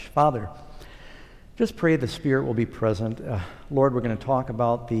Father, just pray the Spirit will be present. Lord, we're going to talk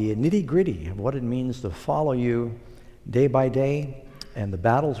about the nitty-gritty of what it means to follow you day by day and the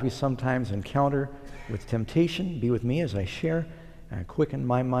battles we sometimes encounter with temptation. Be with me as I share. Quicken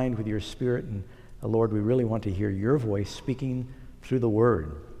my mind with your Spirit. And Lord, we really want to hear your voice speaking through the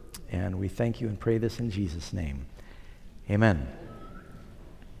Word. And we thank you and pray this in Jesus' name. Amen.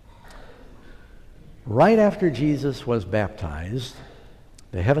 Right after Jesus was baptized,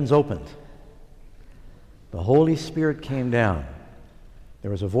 the heavens opened. The Holy Spirit came down.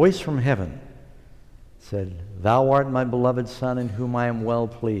 There was a voice from heaven that said, "Thou art my beloved Son, in whom I am well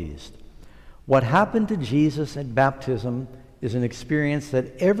pleased." What happened to Jesus at baptism is an experience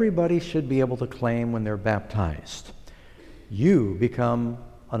that everybody should be able to claim when they're baptized. You become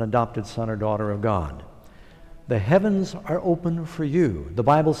an adopted son or daughter of God. The heavens are open for you. The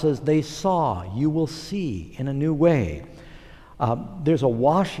Bible says they saw, you will see in a new way. There's a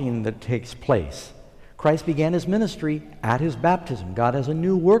washing that takes place. Christ began his ministry at his baptism. God has a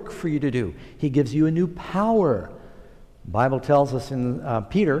new work for you to do. He gives you a new power. The Bible tells us in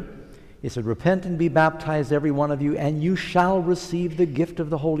Peter, he said, "Repent and be baptized, every one of you, and you shall receive the gift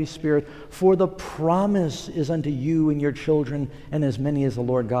of the Holy Spirit, for the promise is unto you and your children, and as many as the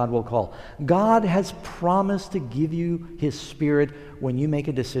Lord God will call." God has promised to give you his Spirit when you make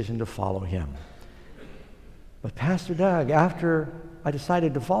a decision to follow him. But Pastor Doug, after I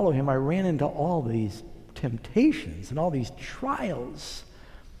decided to follow him, I ran into all these temptations and all these trials.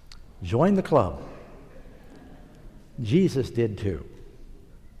 Join the club. Jesus did too.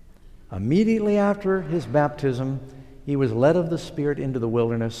 Immediately after his baptism, he was led of the Spirit into the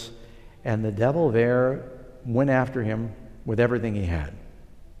wilderness, and the devil there went after him with everything he had.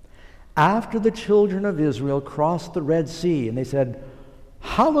 After the children of Israel crossed the Red Sea, and they said,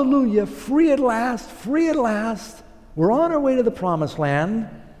 "Hallelujah, free at last, we're on our way to the promised land,"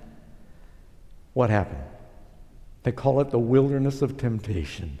 what happened? They call it the wilderness of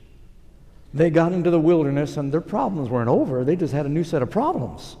temptation. They got into the wilderness, and their problems weren't over. They just had a new set of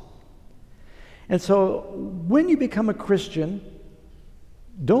problems. And so when you become a Christian,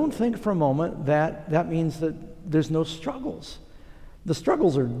 don't think for a moment that that means that there's no struggles. The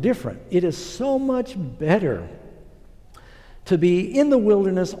struggles are different. It is so much better to be in the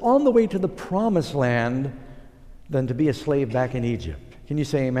wilderness on the way to the promised land than to be a slave back in Egypt. Can you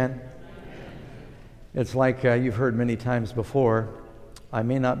say amen? It's like you've heard many times before, I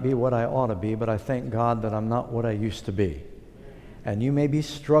may not be what I ought to be, but I thank God that I'm not what I used to be. And you may be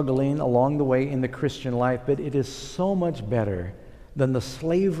struggling along the way in the Christian life, but it is so much better than the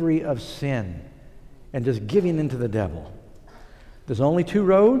slavery of sin and just giving into the devil. There's only two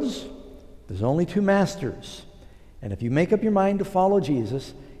roads, there's only two masters. And if you make up your mind to follow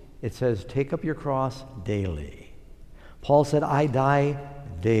Jesus, it says, take up your cross daily. Paul said, I die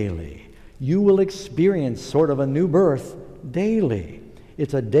daily. You will experience sort of a new birth daily.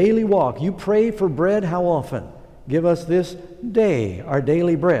 It's a daily walk. You pray for bread how often? Give us this day our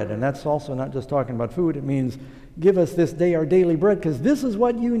daily bread. And that's also not just talking about food. It means give us this day our daily bread, because this is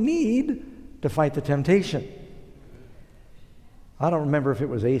what you need to fight the temptation. I don't remember if it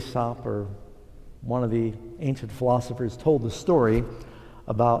was Aesop or one of the ancient philosophers told the story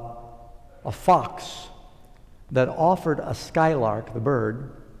about a fox that offered a skylark, the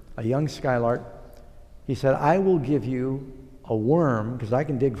bird, a young skylark. He said, I will give you a worm, because I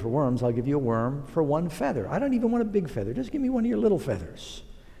can dig for worms. I'll give you a worm for one feather. I don't even want a big feather. Just give me one of your little feathers.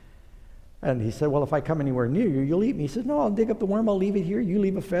 And he said, well, if I come anywhere near you, you'll eat me. He said, no, I'll dig up the worm. I'll leave it here. You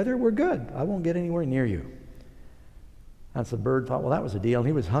leave a feather. We're good. I won't get anywhere near you. And so the bird thought, well, that was a deal. And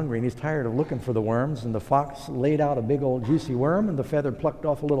he was hungry, and he's tired of looking for the worms. And the fox laid out a big old juicy worm, and the feather plucked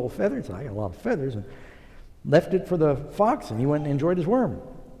off a little feather. He said, I got a lot of feathers. And left it for the fox, and he went and enjoyed his worm.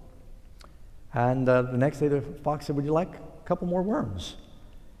 And the next day the fox said, would you like a couple more worms?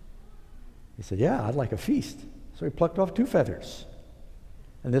 He said, yeah, I'd like a feast. So he plucked off 2 feathers.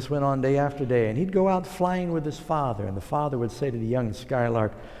 And this went on day after day. And he'd go out flying with his father, and the father would say to the young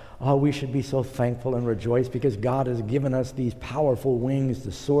skylark, oh, we should be so thankful and rejoice because God has given us these powerful wings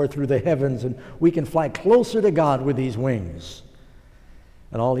to soar through the heavens, and we can fly closer to God with these wings.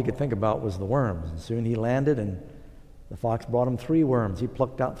 And all he could think about was the worms. And soon he landed, and the fox brought him 3 worms. He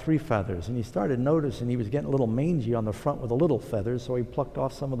plucked out 3 feathers, and he started noticing he was getting a little mangy on the front with the little feathers, so he plucked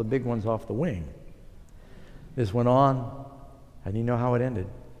off some of the big ones off the wing. This went on, and you know how it ended.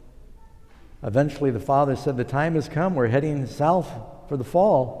 Eventually the father said, the time has come. We're heading south for the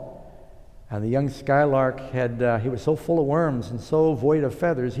fall. And the young skylark he was so full of worms and so void of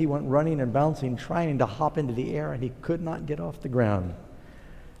feathers, he went running and bouncing, trying to hop into the air, and he could not get off the ground.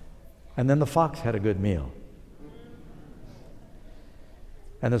 And then the fox had a good meal.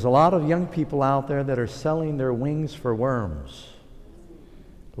 And there's a lot of young people out there that are selling their wings for worms.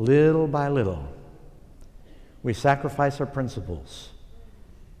 Little by little, we sacrifice our principles.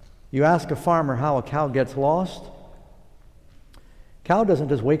 You ask a farmer how a cow gets lost. Cow doesn't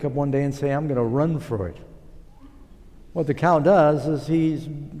just wake up one day and say, I'm going to run for it. What the cow does is he's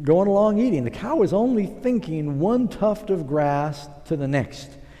going along eating. The cow is only thinking one tuft of grass to the next.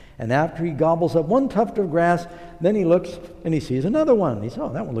 And after he gobbles up one tuft of grass, then he looks and he sees another one. He says,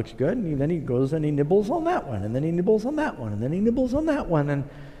 oh, that one looks good. And then he goes and he nibbles on that one. And then he nibbles on that one. And then he nibbles on that one. And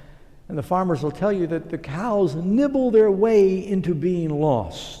the farmers will tell you that the cows nibble their way into being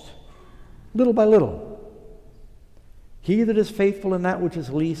lost, little by little. He that is faithful in that which is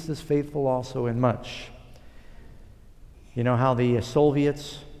least is faithful also in much. You know how the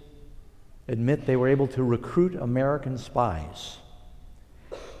Soviets admit they were able to recruit American spies.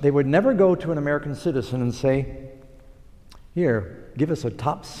 They would never go to an American citizen and say, here, give us a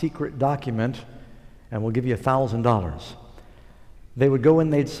top secret document and we'll give you $1,000. They would go in,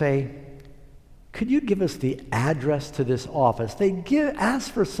 they'd say, could you give us the address to this office? They'd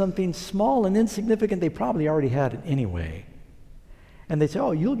ask for something small and insignificant. They probably already had it anyway. And they'd say,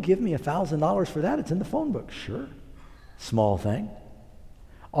 oh, you'll give me $1,000 for that? It's in the phone book. Sure. Small thing.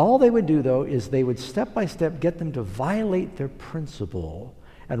 All they would do, though, is they would step by step get them to violate their principle.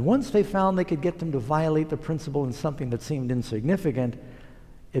 And once they found they could get them to violate the principle in something that seemed insignificant,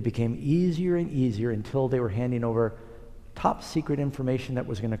 it became easier and easier until they were handing over top secret information that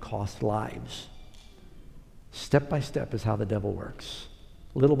was going to cost lives. Step by step is how the devil works,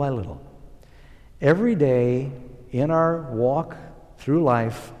 little by little. Every day in our walk through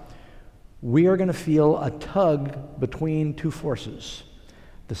life, we are going to feel a tug between two forces,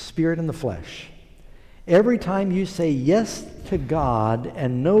 the spirit and the flesh. Every time you say yes to God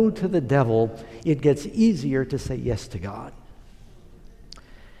and no to the devil, it gets easier to say yes to God.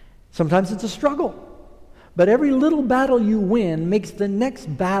 Sometimes it's a struggle, but every little battle you win makes the next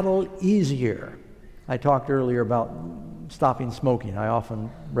battle easier. I talked earlier about stopping smoking. I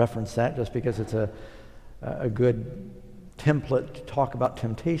often reference that just because it's a good template to talk about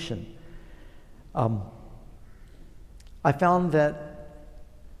temptation. I found that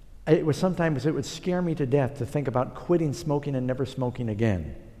sometimes it would scare me to death to think about quitting smoking and never smoking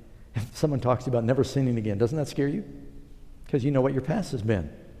again. If someone talks about never sinning again, doesn't that scare you? Because you know what your past has been.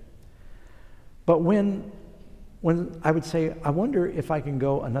 But when I would say, I wonder if I can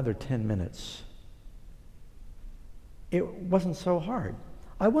go another 10 minutes, it wasn't so hard.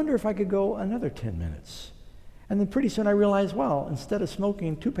 I wonder if I could go another 10 minutes. And then pretty soon I realized, well, instead of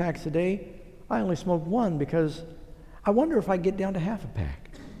smoking 2 packs a day, I only smoked 1 because I wonder if I get down to half a pack.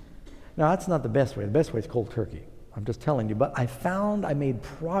 Now, that's not the best way. The best way is cold turkey. I'm just telling you. But I found I made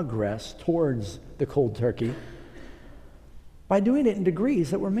progress towards the cold turkey by doing it in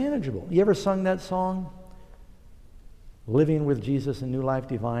degrees that were manageable. You ever sung that song? Living with Jesus in New Life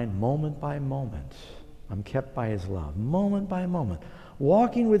Divine, moment by moment. I'm kept by his love, moment by moment.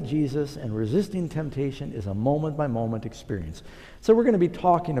 Walking with Jesus and resisting temptation is a moment-by-moment experience. So we're going to be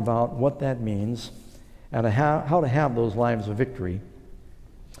talking about what that means and how to have those lives of victory.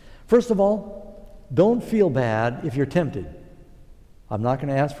 First of all, don't feel bad if you're tempted. I'm not going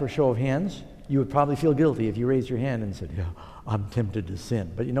to ask for a show of hands. You would probably feel guilty if you raised your hand and said, yeah, I'm tempted to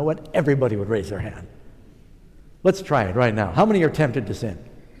sin. But you know what? Everybody would raise their hand. Let's try it right now. How many are tempted to sin?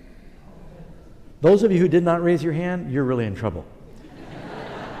 Those of you who did not raise your hand, you're really in trouble.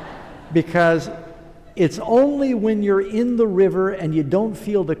 Because it's only when you're in the river and you don't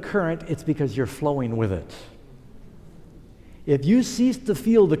feel the current, it's because you're flowing with it. If you cease to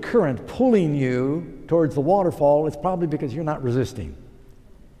feel the current pulling you towards the waterfall, it's probably because you're not resisting.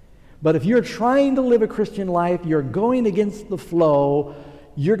 But if you're trying to live a Christian life, you're going against the flow,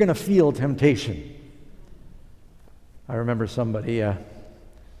 you're going to feel temptation. I remember somebody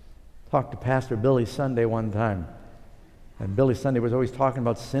talked to Pastor Billy Sunday one time. And Billy Sunday was always talking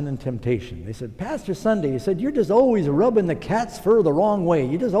about sin and temptation. They said, Pastor Sunday, he said, you're just always rubbing the cat's fur the wrong way.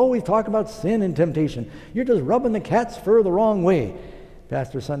 You just always talk about sin and temptation. You're just rubbing the cat's fur the wrong way.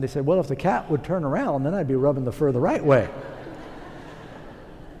 Pastor Sunday said, well, if the cat would turn around, then I'd be rubbing the fur the right way.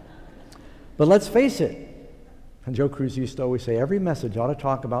 But let's face it, and Joe Cruz used to always say, every message ought to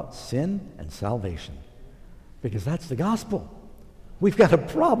talk about sin and salvation. Because that's the gospel. We've got a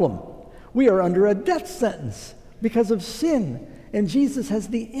problem. We are under a death sentence because of sin. And Jesus has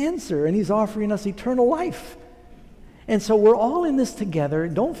the answer, and he's offering us eternal life. And so we're all in this together.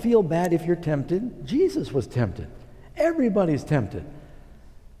 Don't feel bad if you're tempted. Jesus was tempted. Everybody's tempted.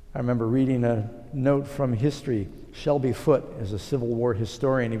 I remember reading a note from history. Shelby Foote is a Civil War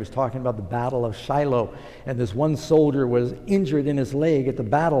historian. He was talking about the Battle of Shiloh, and this one soldier was injured in his leg at the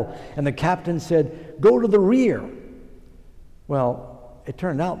battle, and the captain said, "Go to the rear." Well, it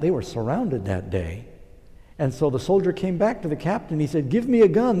turned out they were surrounded that day, and so the soldier came back to the captain. He said, "Give me a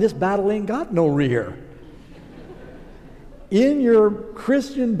gun. This battle ain't got no rear." In your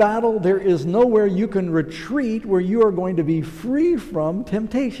Christian battle, there is nowhere you can retreat where you are going to be free from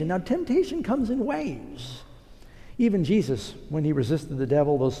temptation. Now, temptation comes in waves. Even Jesus, when he resisted the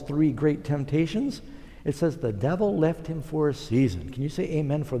devil, those 3 great temptations, it says the devil left him for a season. Can you say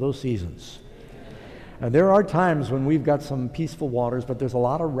amen for those seasons? And there are times when we've got some peaceful waters, but there's a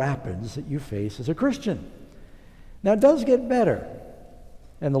lot of rapids that you face as a Christian. Now, it does get better.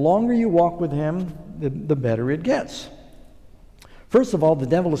 And the longer you walk with him, the better it gets. First of all, the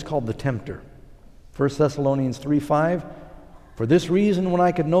devil is called the tempter. 1 Thessalonians 3:5, "For this reason, when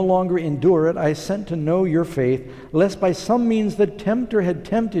I could no longer endure it, I sent to know your faith, lest by some means the tempter had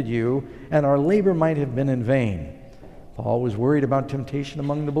tempted you, and our labor might have been in vain." Paul was worried about temptation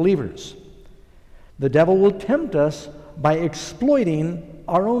among the believers. The devil will tempt us by exploiting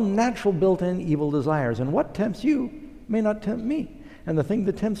our own natural built-in evil desires. And what tempts you may not tempt me. And the thing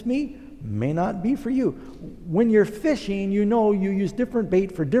that tempts me may not be for you. When you're fishing, you know you use different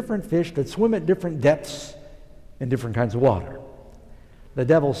bait for different fish that swim at different depths in different kinds of water. The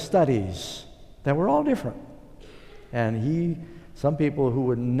devil studies that we're all different. And some people who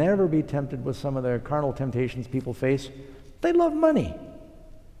would never be tempted with some of the carnal temptations people face, they love money.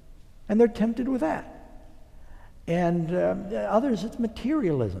 And they're tempted with that. And others, it's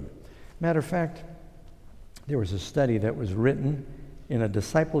materialism. Matter of fact, there was a study that was written in a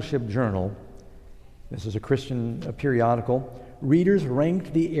discipleship journal. This is a Christian periodical. Readers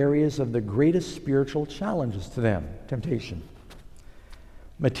ranked the areas of the greatest spiritual challenges to them. Temptation.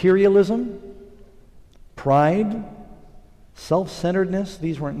 Materialism, pride, self-centeredness,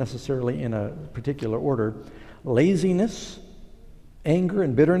 these weren't necessarily in a particular order, laziness, anger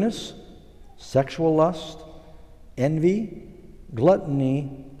and bitterness, sexual lust, envy,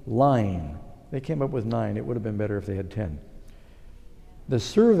 gluttony, lying. They came up with 9. It would have been better if they had 10. The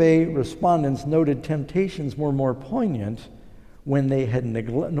survey respondents noted temptations were more poignant when they had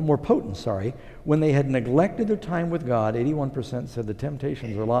when they had neglected their time with God. 81% said the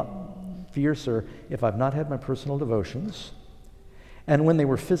temptations are a lot fiercer if I've not had my personal devotions, and when they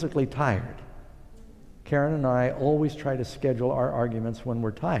were physically tired. Karen and I always try to schedule our arguments when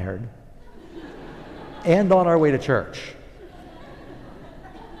we're tired and on our way to church.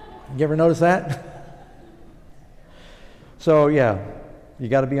 You ever notice that? So yeah, you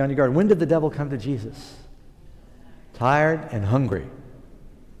got to be on your guard. When did the devil come to Jesus? Tired and hungry.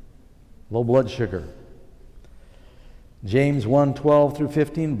 Low blood sugar. James 1:12 through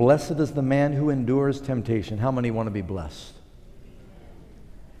 15, "Blessed is the man who endures temptation." How many want to be blessed?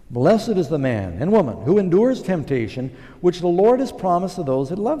 "Blessed is the man and woman who endures temptation, which the Lord has promised to those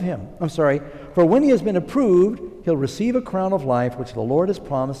that love him." For when he has been approved, he'll receive a crown of life, which the Lord has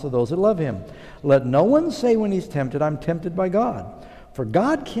promised to those that love him. Let no one say when he's tempted, "I'm tempted by God." For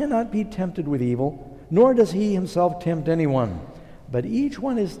God cannot be tempted with evil, nor does he himself tempt anyone. But each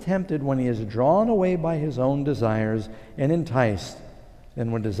one is tempted when he is drawn away by his own desires and enticed.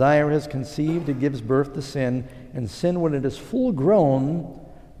 Then when desire has conceived, it gives birth to sin, and sin, when it is full grown,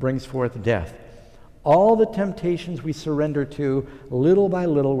 brings forth death. All the temptations we surrender to, little by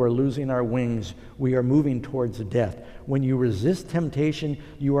little, we're losing our wings. We are moving towards death. When you resist temptation,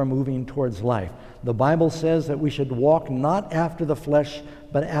 you are moving towards life. The Bible says that we should walk not after the flesh,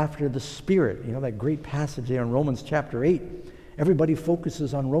 but after the Spirit. You know that great passage there in Romans chapter 8. Everybody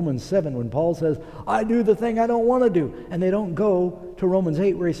focuses on Romans 7 when Paul says, "I do the thing I don't want to do." And they don't go to Romans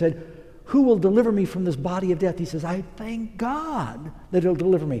 8 where he said, "Who will deliver me from this body of death?" He says, "I thank God that he'll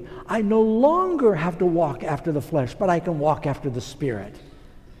deliver me. I no longer have to walk after the flesh, but I can walk after the Spirit."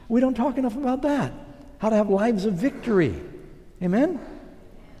 We don't talk enough about that. How to have lives of victory. Amen?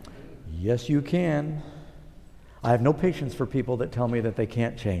 Yes, you can. I have no patience for people that tell me that they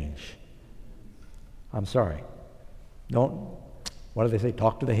can't change. I'm sorry. What do they say?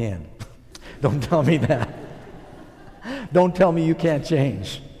 Talk to the hand. Don't tell me that. Don't tell me you can't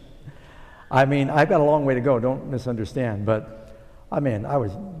change. I mean, I've got a long way to go, don't misunderstand, but I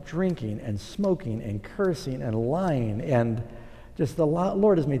was drinking and smoking and cursing and lying, and just the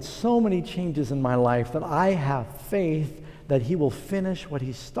Lord has made so many changes in my life that I have faith that he will finish what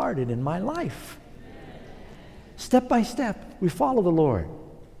he started in my life. Step by step, we follow the Lord.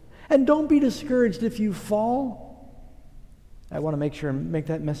 And don't be discouraged if you fall. I want to make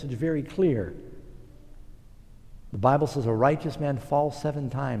that message very clear. The Bible says a righteous man falls 7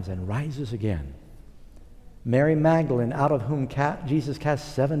 times and rises again. Mary Magdalene, out of whom Jesus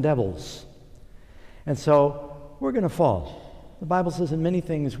cast 7 devils. And so we're going to fall. The Bible says in many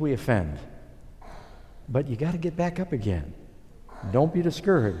things we offend. But you got to get back up again. Don't be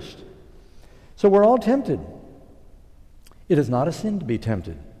discouraged. So we're all tempted. It is not a sin to be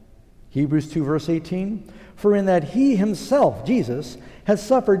tempted. Hebrews 2 verse 18, for in that he himself, Jesus, has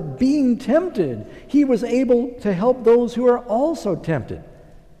suffered being tempted, he was able to help those who are also tempted.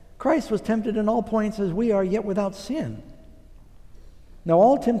 Christ was tempted in all points as we are, yet without sin. Now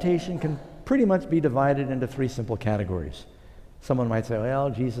all temptation can pretty much be divided into 3 simple categories. Someone might say, well,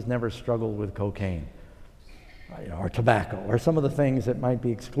 Jesus never struggled with cocaine, or tobacco, or some of the things that might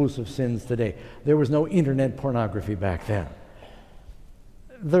be exclusive sins today. There was no internet pornography back then.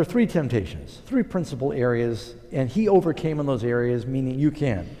 There are 3 temptations, 3 principal areas, and he overcame in those areas, meaning you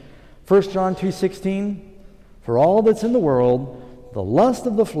can. 1 John 2:16, for all that's in the world, the lust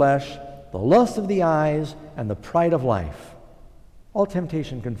of the flesh, the lust of the eyes, and the pride of life. All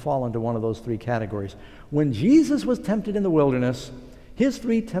temptation can fall into one of those 3 categories. When Jesus was tempted in the wilderness, his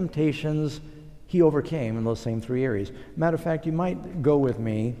 3 temptations he overcame in those same 3 areas. Matter of fact, you might go with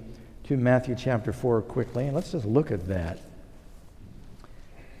me to Matthew chapter 4 quickly, and let's just look at that.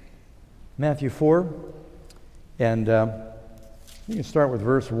 Matthew 4, and you can start with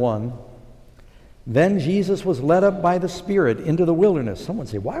verse 1. Then Jesus was led up by the Spirit into the wilderness. Someone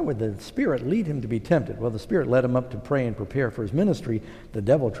say, why would the Spirit lead him to be tempted? Well, the Spirit led him up to pray and prepare for his ministry. The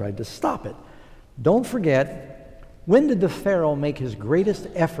devil tried to stop it. Don't forget, when did the Pharaoh make his greatest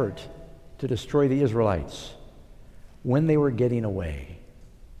effort to destroy the Israelites? When they were getting away.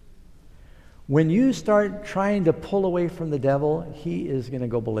 When you start trying to pull away from the devil, he is going to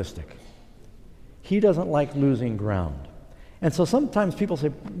go ballistic. He doesn't like losing ground. And so sometimes people say,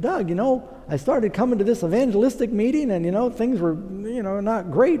 Doug, I started coming to this evangelistic meeting and, things were,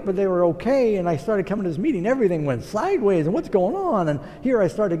 not great, but they were okay. And I started coming to this meeting, everything went sideways and what's going on? And here I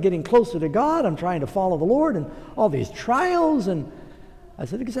started getting closer to God. I'm trying to follow the Lord and all these trials. And I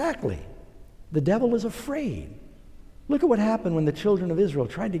said, exactly. The devil is afraid. Look at what happened when the children of Israel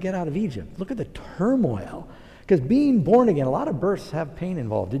tried to get out of Egypt. Look at the turmoil. Because being born again, a lot of births have pain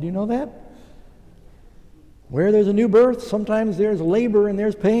involved. Did you know that? Where there's a new birth, sometimes there's labor and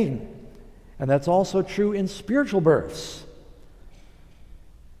there's pain. And that's also true in spiritual births.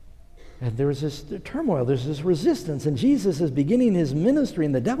 And there's this turmoil, there's this resistance, and Jesus is beginning his ministry,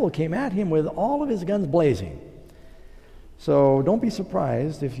 and the devil came at him with all of his guns blazing. So don't be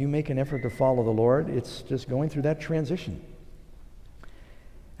surprised if you make an effort to follow the Lord. It's just going through that transition.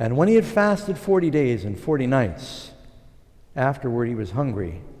 And when he had fasted 40 days and 40 nights, afterward he was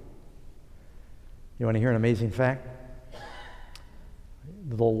hungry. You want to hear an amazing fact?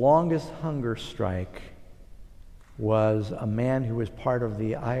 The longest hunger strike was a man who was part of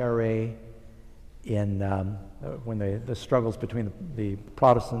the IRA in when the struggles between the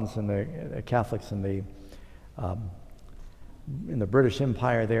Protestants and the Catholics and in the British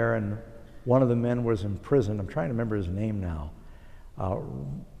Empire there, and one of the men was in prison. I'm trying to remember his name now.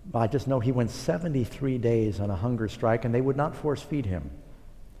 I just know he went 73 days on a hunger strike, and they would not force feed him.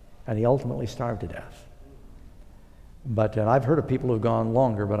 And he ultimately starved to death. But I've heard of people who have gone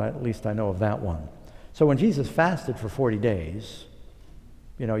longer, but at least I know of that one. So when Jesus fasted for 40 days,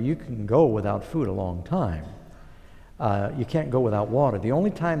 you can go without food a long time. You can't go without water. The only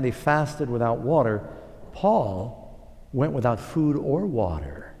time they fasted without water, Paul went without food or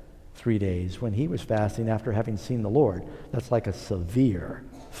water 3 days when he was fasting after having seen the Lord. That's like a severe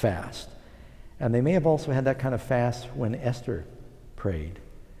fast. And they may have also had that kind of fast when Esther prayed.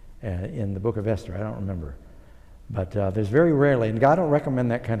 In the book of Esther, I don't remember. But there's very rarely, and God don't recommend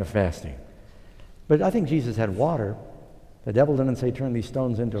that kind of fasting. But I think Jesus had water. The devil didn't say turn these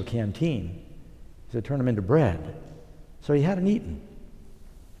stones into a canteen. He said turn them into bread. So he hadn't eaten.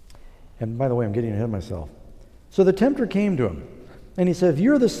 And by the way, I'm getting ahead of myself. So the tempter came to him, and he said, if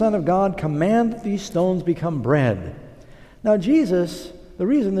you're the Son of God, command that these stones become bread. Now Jesus, the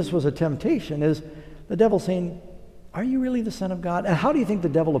reason this was a temptation is the devil saying, are you really the Son of God? And how do you think the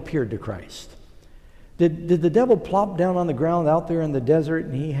devil appeared to Christ? Did the devil plop down on the ground out there in the desert,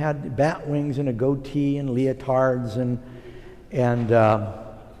 and he had bat wings and a goatee and leotards and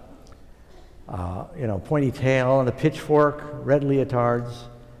pointy tail and a pitchfork, red leotards?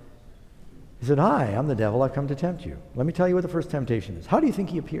 He said, hi, I'm the devil. I've come to tempt you. Let me tell you what the first temptation is. How do you think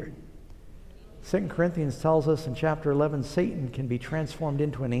he appeared? 2 Corinthians tells us in chapter 11, Satan can be transformed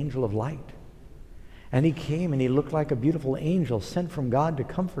into an angel of light. And he came and he looked like a beautiful angel sent from God to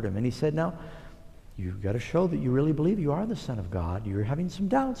comfort him. And he said, now, you've got to show that you really believe you are the Son of God. You're having some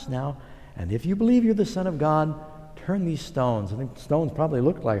doubts now. And if you believe you're the Son of God, turn these stones. I think stones probably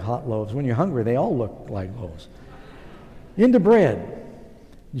look like hot loaves. When you're hungry, they all look like loaves. Into bread.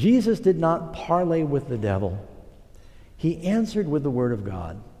 Jesus did not parley with the devil. He answered with the word of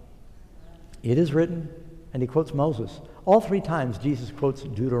God. It is written, and he quotes Moses. All 3 times Jesus quotes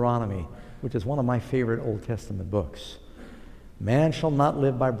Deuteronomy, which is one of my favorite Old Testament books. Man shall not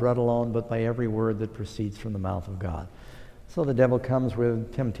live by bread alone, but by every word that proceeds from the mouth of God. So the devil comes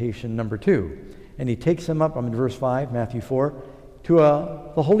with temptation number 2. And he takes him up, I'm in verse 5, Matthew 4, to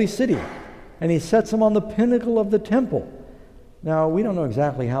the holy city. And he sets him on the pinnacle of the temple. Now, we don't know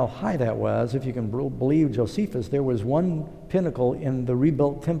exactly how high that was. If you can believe Josephus, there was one pinnacle in the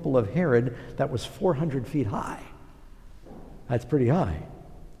rebuilt temple of Herod that was 400 feet high. That's pretty high.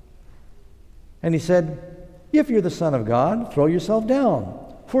 And he said, if you're the Son of God, throw yourself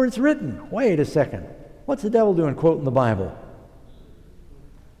down, for it's written. Wait a second. What's the devil doing quoting the Bible?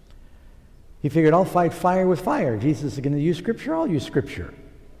 He figured, I'll fight fire with fire. Jesus is going to use Scripture, I'll use Scripture.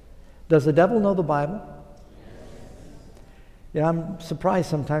 Does the devil know the Bible? Yeah, I'm surprised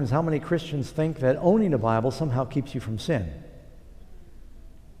sometimes how many Christians think that owning a Bible somehow keeps you from sin.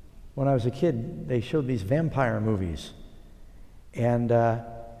 When I was a kid, they showed these vampire movies. And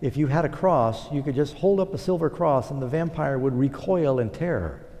if you had a cross, you could just hold up a silver cross and the vampire would recoil in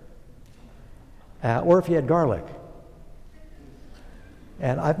terror. Or if you had garlic.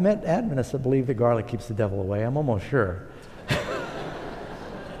 And I've met Adventists that believe that garlic keeps the devil away. I'm almost sure.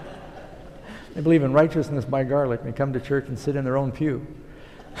 They believe in righteousness by garlic. They come to church and sit in their own pew.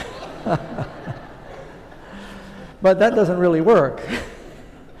 But that doesn't really work.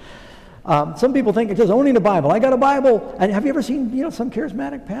 Some people think it's just owning a Bible. I got a Bible. And have you ever seen, some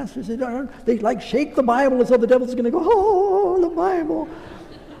charismatic pastors? They like shake the Bible as though the devil's going to go, oh, the Bible.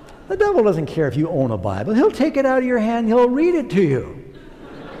 The devil doesn't care if you own a Bible. He'll take it out of your hand. He'll read it to you.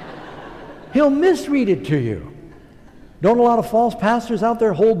 He'll misread it to you. Don't a lot of false pastors out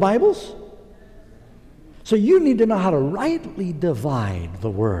there hold Bibles? So you need to know how to rightly divide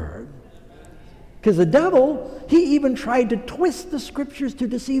the Word. Because the devil, he even tried to twist the Scriptures to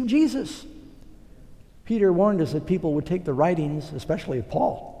deceive Jesus. Peter warned us that people would take the writings, especially of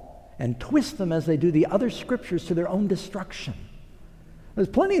Paul, and twist them as they do the other Scriptures to their own destruction. There's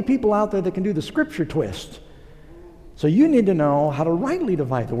plenty of people out there that can do the Scripture twist. So you need to know how to rightly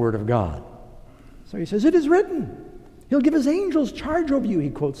divide the Word of God. So he says, it is written. He'll give his angels charge over you, he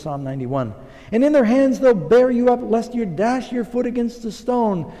quotes Psalm 91. And in their hands they'll bear you up, lest you dash your foot against a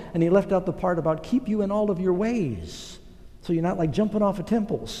stone. And he left out the part about keep you in all of your ways. So you're not like jumping off of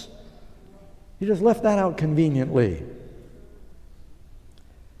temples. He just left that out conveniently.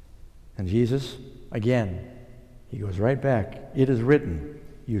 And Jesus, again, he goes right back. It is written,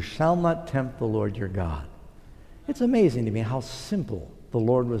 you shall not tempt the Lord your God. It's amazing to me how simple the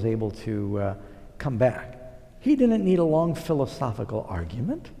Lord was able to come back. He didn't need a long philosophical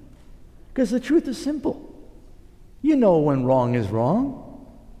argument because the truth is simple. You know when wrong is wrong.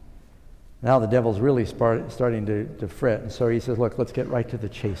 Now the devil's really starting to fret, and so he says, look, let's get right to the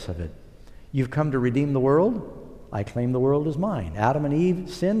chase of it. You've come to redeem the world. I claim the world is mine. Adam and Eve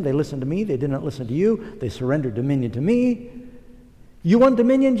sinned. They listened to me. They didn't listen to you. They surrendered dominion to me. You want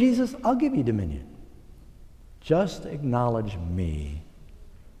dominion, Jesus? I'll give you dominion. Just acknowledge me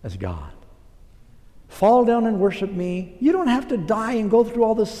as God. Fall down and worship me. You don't have to die and go through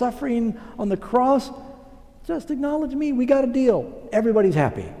all the suffering on the cross. Just acknowledge me. We got a deal. Everybody's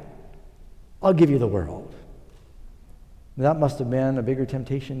happy. I'll give you the world. That must have been a bigger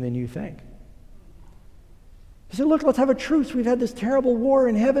temptation than you think. He said, look, let's have a truce. We've had this terrible war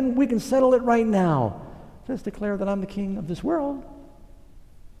in heaven. We can settle it right now. Just declare that I'm the king of this world.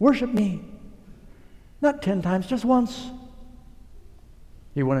 Worship me. Not 10 times, just once.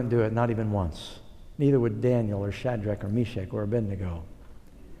 He wouldn't do it, not even once. Neither would Daniel or Shadrach or Meshach or Abednego.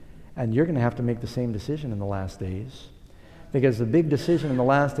 And you're going to have to make the same decision in the last days. Because the big decision in the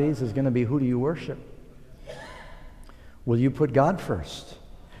last days is going to be, who do you worship? Will you put God first?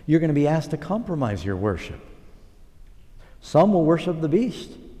 You're going to be asked to compromise your worship. Some will worship the beast.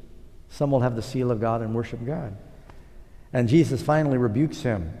 Some will have the seal of God and worship God. And Jesus finally rebukes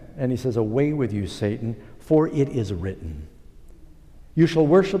him. And he says, away with you, Satan, for it is written. You shall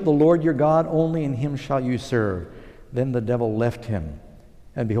worship the Lord your God, only in him shall you serve. Then the devil left him,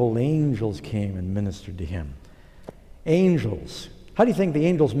 and behold, angels came and ministered to him. Angels. How do you think the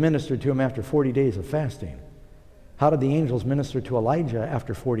angels ministered to him after 40 days of fasting? How did the angels minister to Elijah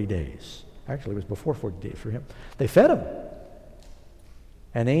after 40 days? Actually, it was before 40 days for him. They fed him.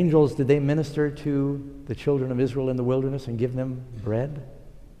 And angels, did they minister to the children of Israel in the wilderness and give them bread?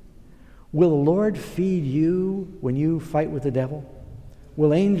 Will the Lord feed you when you fight with the devil?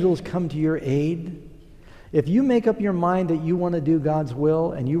 Will angels come to your aid? If you make up your mind that you want to do God's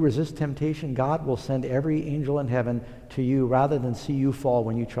will and you resist temptation, God will send every angel in heaven to you rather than see you fall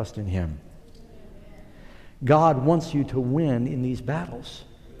when you trust in him. God wants you to win in these battles.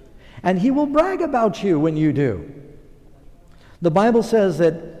 And he will brag about you when you do. The Bible says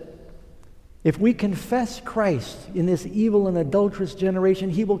that if we confess Christ in this evil and adulterous generation,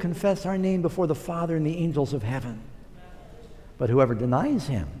 he will confess our name before the Father and the angels of heaven. But whoever denies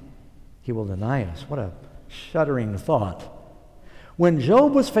him, he will deny us. What a shuddering thought. When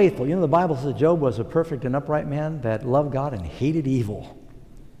Job was faithful, the Bible says Job was a perfect and upright man that loved God and hated evil.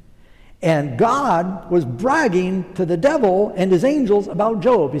 And God was bragging to the devil and his angels about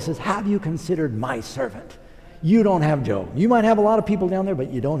Job. He says, have you considered my servant? You don't have Job. You might have a lot of people down there,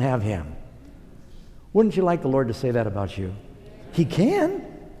 but you don't have him. Wouldn't you like the Lord to say that about you? He can.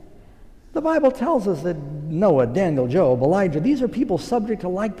 The Bible tells us that Noah, Daniel, Job, Elijah, these are people subject to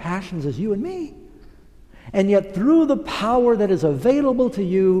like passions as you and me. And yet through the power that is available to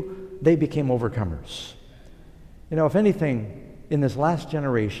you, they became overcomers. If anything, in this last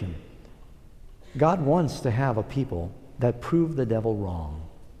generation, God wants to have a people that prove the devil wrong.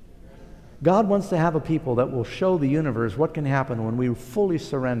 God wants to have a people that will show the universe what can happen when we fully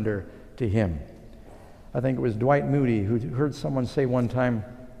surrender to him. I think it was Dwight Moody who heard someone say one time,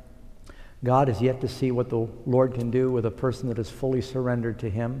 God is yet to see what the Lord can do with a person that is fully surrendered to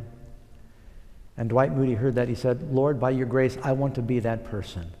him. And Dwight Moody heard that. He said, Lord, by your grace, I want to be that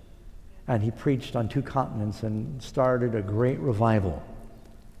person. And he preached on 2 continents and started a great revival.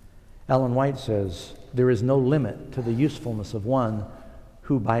 Ellen White says, there is no limit to the usefulness of one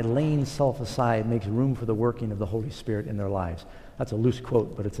who by laying self aside makes room for the working of the Holy Spirit in their lives. That's a loose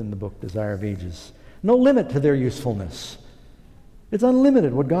quote, but it's in the book Desire of Ages. No limit to their usefulness. It's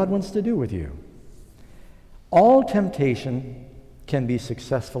unlimited what God wants to do with you. All temptation can be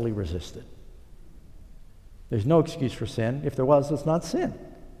successfully resisted. There's no excuse for sin. If there was, it's not sin.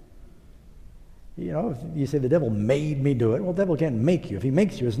 If you say the devil made me do it, well, the devil can't make you. If he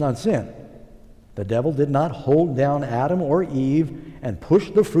makes you, it's not sin. The devil did not hold down Adam or Eve and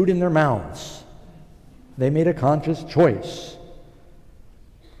push the fruit in their mouths. They made a conscious choice.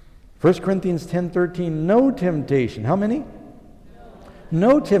 1 Corinthians 10:13, no temptation. How many?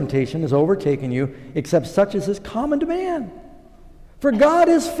 No temptation has overtaken you except such as is common to man. For God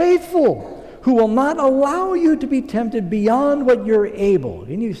is faithful, who will not allow you to be tempted beyond what you're able.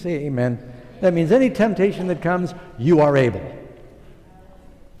 Can you say amen? That means any temptation that comes, you are able.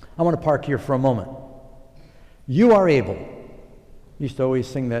 I want to park here for a moment. You are able. We used to always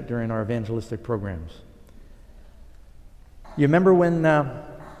sing that during our evangelistic programs. You remember when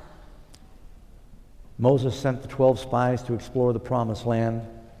Moses sent the 12 spies to explore the promised land,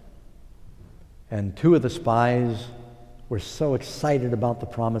 and 2 of the spies were so excited about the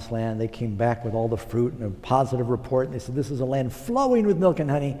promised land. They came back with all the fruit and a positive report, and they said, this is a land flowing with milk and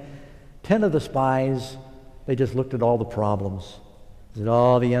honey. 10 of the spies, they just looked at all the problems. They said,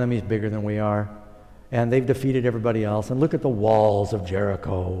 the enemy's bigger than we are, and they've defeated everybody else, and look at the walls of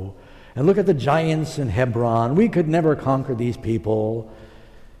Jericho, and look at the giants in Hebron. We could never conquer these people.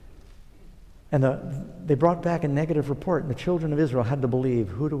 And they brought back a negative report, and the children of Israel had to believe,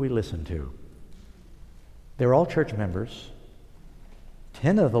 who do we listen to? They were all church members.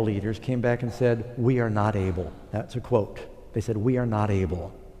 10 of the leaders came back and said, we are not able. That's a quote. They said, we are not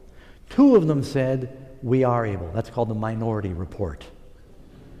able. 2 of them said, we are able. That's called the minority report.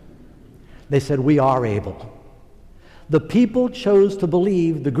 They said, we are able. The people chose to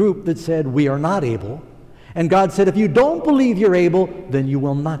believe the group that said, we are not able. And God said, if you don't believe you're able, then you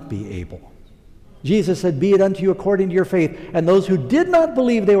will not be able. Jesus said, be it unto you according to your faith. And those who did not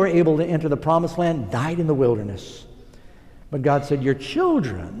believe they were able to enter the promised land died in the wilderness. But God said, your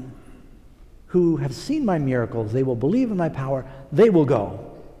children who have seen my miracles, they will believe in my power, they will go.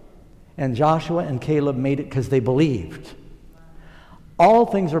 And Joshua and Caleb made it because they believed. All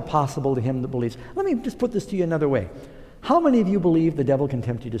things are possible to him that believes. Let me just put this to you another way. How many of you believe the devil can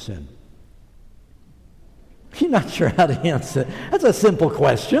tempt you to sin? You're not sure how to answer. That's a simple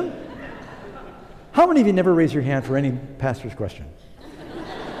question. How many of you never raise your hand for any pastor's question?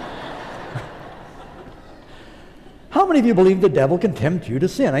 How many of you believe the devil can tempt you to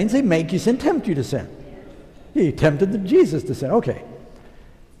sin? I didn't say make you sin, tempt you to sin. He tempted Jesus to sin. Okay.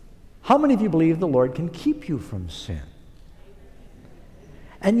 How many of you believe the Lord can keep you from sin?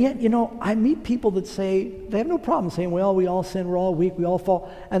 And yet, I meet people that say, they have no problem saying, well, we all sin, we're all weak, we all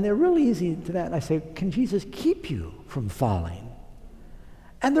fall. And they're really easy to that. And I say, can Jesus keep you from falling?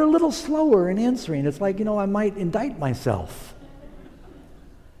 And they're a little slower in answering. It's like, I might indict myself.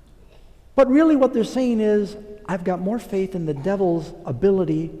 But really what they're saying is, I've got more faith in the devil's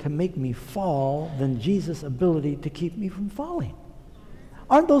ability to make me fall than Jesus' ability to keep me from falling.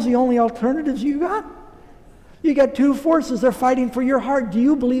 Aren't those the only alternatives you got? You got two forces. They're fighting for your heart. Do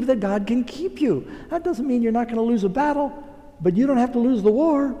you believe that God can keep you? That doesn't mean you're not going to lose a battle, but you don't have to lose the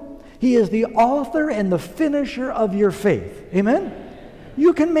war. He is the author and the finisher of your faith. Amen?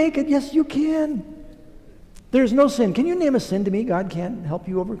 You can make it. Yes, you can. There's no sin. Can you name a sin to me God can't help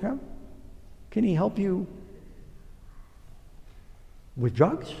you overcome? Can he help you with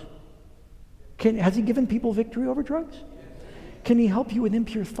drugs? Has he given people victory over drugs? Can he help you with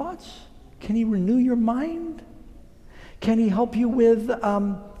impure thoughts? Can he renew your mind? Can he help you with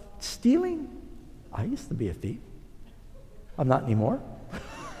stealing? I used to be a thief. I'm not anymore.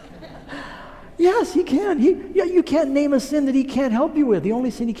 Yes, he can. You can't name a sin that he can't help you with. The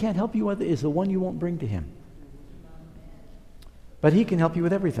only sin he can't help you with is the one you won't bring to him. But he can help you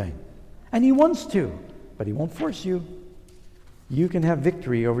with everything. And he wants to, but he won't force you. You can have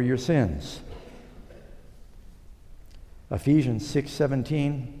victory over your sins. Ephesians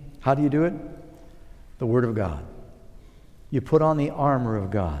 6:17. How do you do it? The Word of God. You put on the armor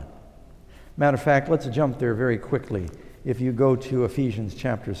of God. Matter of fact, let's jump there very quickly. If you go to Ephesians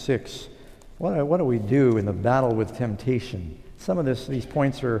chapter 6, what do we do in the battle with temptation? Some of these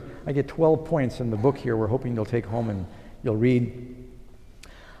points are, I get 12 points in the book here we're hoping you'll take home and you'll read.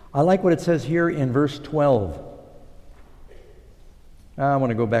 I like what it says here in verse 12. I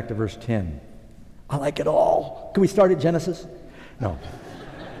want to go back to verse 10. I like it all. Can we start at Genesis? No.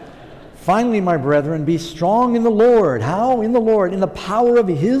 Finally, my brethren, be strong in the Lord. How? In the Lord, in the power of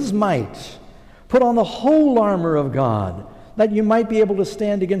his might. Put on the whole armor of God, that you might be able to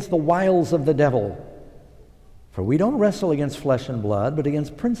stand against the wiles of the devil. For we don't wrestle against flesh and blood, but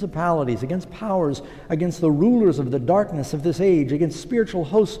against principalities, against powers, against the rulers of the darkness of this age, against spiritual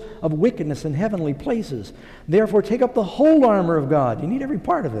hosts of wickedness in heavenly places. Therefore, take up the whole armor of God. You need every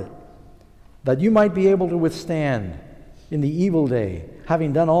part of it, that you might be able to withstand in the evil day,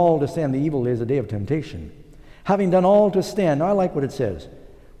 having done all to stand. The evil day is a day of temptation. Having done all to stand. Now I like what it says.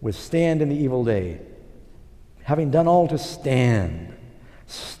 Withstand in the evil day. Having done all to stand.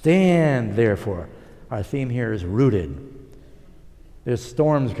 Stand, therefore. Our theme here is rooted. There's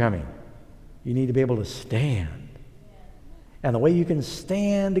storms coming. You need to be able to stand. And the way you can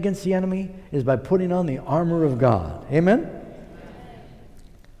stand against the enemy is by putting on the armor of God. Amen?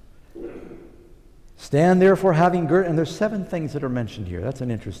 Stand therefore having girded, and there's 7 things that are mentioned here. That's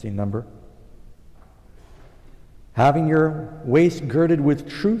an interesting number. Having your waist girded with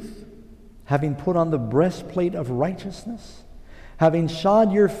truth, having put on the breastplate of righteousness, having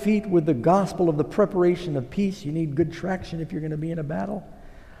shod your feet with the gospel of the preparation of peace. You need good traction if you're going to be in a battle.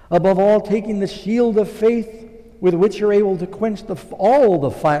 Above all, taking the shield of faith with which you're able to quench all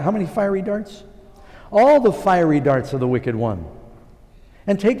the fire. How many fiery darts? All the fiery darts of the wicked one.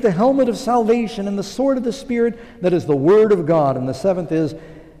 And take the helmet of salvation and the sword of the Spirit, that is the Word of God. And the 7th is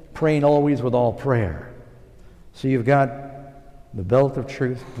praying always with all prayer. So you've got the belt of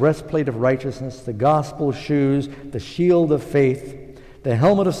truth, breastplate of righteousness, the gospel shoes, the shield of faith, the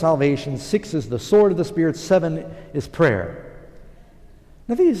helmet of salvation. 6 is the sword of the Spirit. 7 is prayer.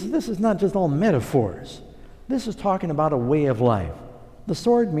 Now this is not just all metaphors. This is talking about a way of life. The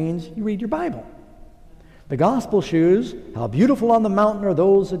sword means you read your Bible. The gospel shoes, how beautiful on the mountain are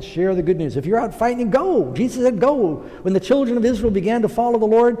those that share the good news. If you're out fighting, go. Jesus said go. When the children of Israel began to follow the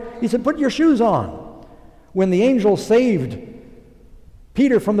Lord, he said, put your shoes on. When the angel saved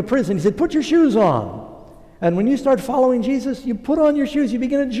Peter from the prison, he said, put your shoes on. And when you start following Jesus, you put on your shoes, you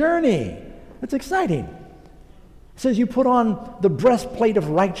begin a journey. That's exciting. It says you put on the breastplate of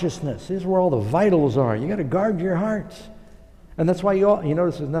righteousness. This is where all the vitals are. You got to guard your heart. And that's why you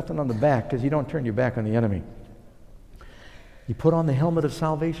notice there's nothing on the back, because you don't turn your back on the enemy. You put on the helmet of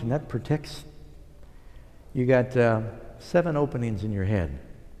salvation. That protects. You got 7 openings in your head.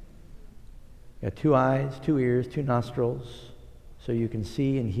 You got 2 eyes, 2 ears, 2 nostrils, so you can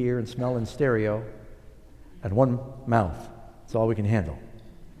see and hear and smell in stereo, and 1 mouth. That's all we can handle.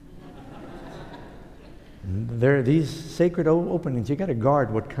 There are these sacred openings. You got to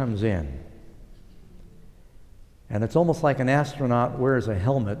guard what comes in. And it's almost like an astronaut wears a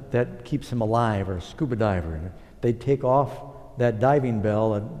helmet that keeps him alive, or a scuba diver. And they take off that diving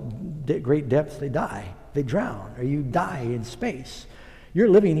bell at great depths, they die. They drown, or you die in space. You're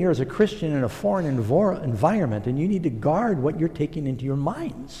living here as a Christian in a foreign environment, and you need to guard what you're taking into your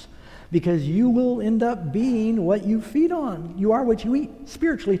minds, because you will end up being what you feed on. You are what you eat,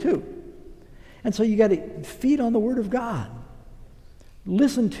 spiritually too. And so you got to feed on the Word of God.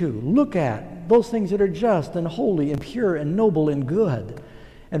 Listen to, look at those things that are just and holy and pure and noble and good.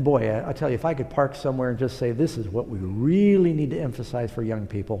 And boy, I tell you, if I could park somewhere and just say, this is what we really need to emphasize for young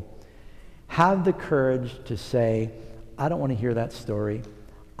people, have the courage to say, I don't want to hear that story.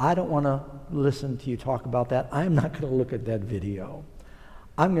 I don't want to listen to you talk about that. I'm not going to look at that video.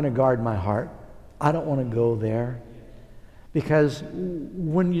 I'm going to guard my heart. I don't want to go there. Because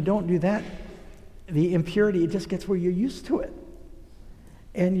when you don't do that, the impurity, it just gets where you're used to it.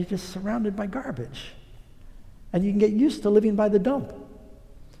 And you're just surrounded by garbage. And you can get used to living by the dump.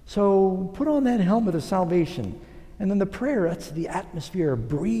 So put on that helmet of salvation. And then the prayer, that's the atmosphere of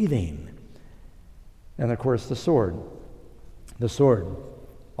breathing. And of course, the sword. The sword.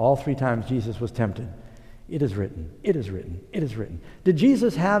 All 3 times Jesus was tempted. It is written. It is written. It is written. Did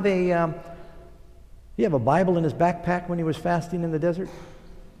Jesus have a Bible in his backpack when he was fasting in the desert?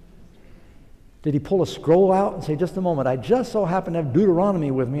 Did he pull a scroll out and say, just a moment, I just so happen to have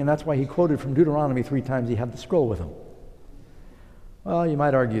Deuteronomy with me, and that's why he quoted from Deuteronomy 3 times he had the scroll with him? Well, you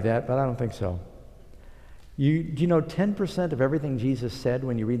might argue that, but I don't think so. Do you know 10% of everything Jesus said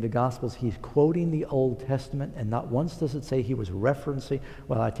when you read the Gospels, he's quoting the Old Testament, and not once does it say he was referencing,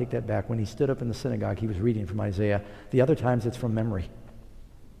 well, I take that back. When he stood up in the synagogue, he was reading from Isaiah. The other times it's from memory.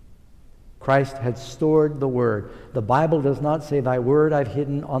 Christ had stored the Word. The Bible does not say, thy word I've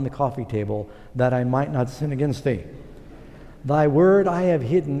hidden on the coffee table, that I might not sin against thee. Thy word I have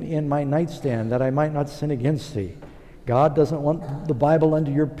hidden in my nightstand, that I might not sin against thee. God doesn't want the Bible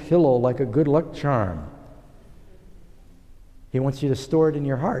under your pillow like a good luck charm. He wants you to store it in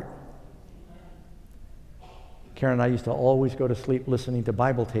your heart. Karen and I used to always go to sleep listening to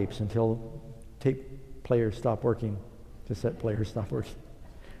Bible tapes until tape players stopped working, cassette players stopped working.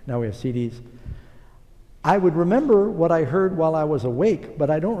 Now we have CDs. I would remember what I heard while I was awake, but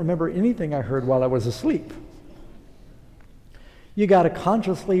I don't remember anything I heard while I was asleep. You got to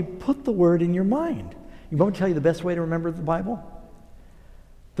consciously put the Word in your mind. You won't tell you the best way to remember the Bible?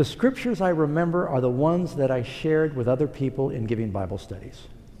 The scriptures I remember are the ones that I shared with other people in giving Bible studies.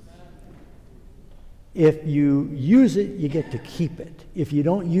 If you use it, you get to keep it. If you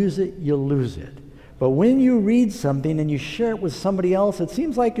don't use it, you'll lose it. But when you read something and you share it with somebody else, it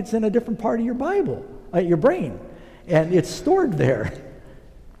seems like it's in a different part of your Bible, your brain, and it's stored there.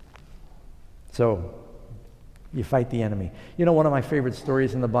 So, you fight the enemy. You know one of my favorite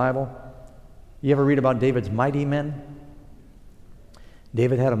stories in the Bible? You ever read about David's mighty men?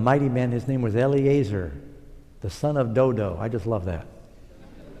 David had a mighty man. His name was Eleazar, the son of Dodo. I just love that.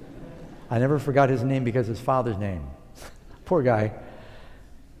 I never forgot his name because his father's name. Poor guy.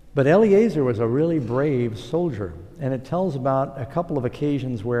 But Eleazar was a really brave soldier, and it tells about a couple of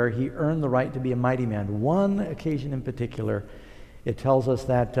occasions where he earned the right to be a mighty man. One occasion in particular, it tells us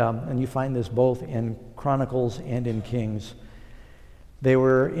that, and you find this both in Chronicles and in Kings, they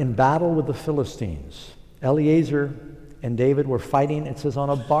were in battle with the Philistines. Eleazar and David were fighting, it says, on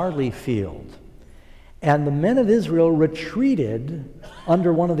a barley field. And the men of Israel retreated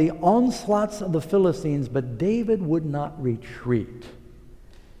under one of the onslaughts of the Philistines, but David would not retreat.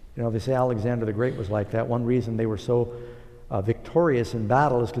 You know, they say Alexander the Great was like that. One reason they were so victorious in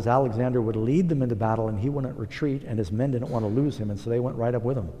battle is because Alexander would lead them into battle and he wouldn't retreat, and his men didn't want to lose him, and so they went right up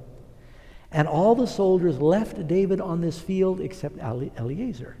with him. And all the soldiers left David on this field except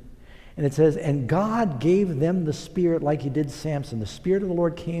Eleazar. And it says, and God gave them the Spirit like he did Samson. The Spirit of the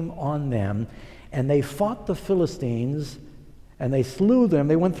Lord came on them, and they fought the Philistines, and they slew them.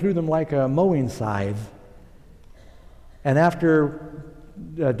 They went through them like a mowing scythe. And after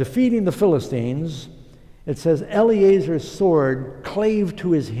defeating the Philistines, it says Eleazar's sword clave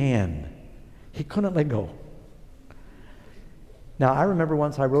to his hand. He couldn't let go. Now, I remember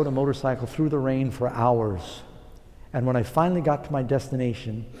once I rode a motorcycle through the rain for hours. And when I finally got to my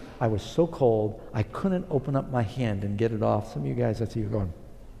destination, I was so cold, I couldn't open up my hand and get it off. Some of you guys, I see you going.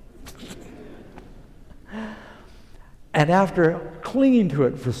 And after clinging to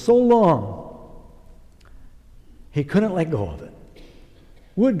it for so long, he couldn't let go of it.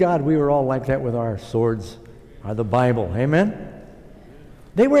 Would God we were all like that with our swords, or the Bible. Amen?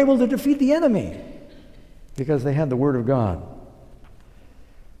 They were able to defeat the enemy because they had the Word of God.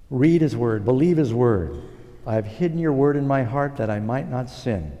 Read His Word. Believe His Word. I have hidden your word in my heart that I might not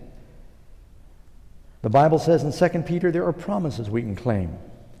sin. The Bible says in 2 Peter there are promises we can claim.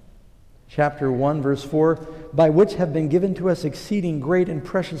 Chapter 1, verse 4, by which have been given to us exceeding great and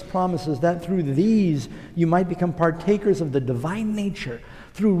precious promises, that through these you might become partakers of the divine nature.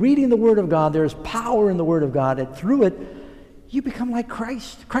 Through reading the Word of God, there is power in the Word of God, and through it, you become like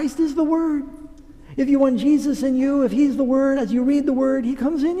Christ. Christ is the Word. If you want Jesus in you, if He's the Word, as you read the Word, He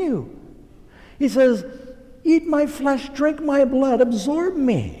comes in you. He says, eat my flesh, drink my blood, absorb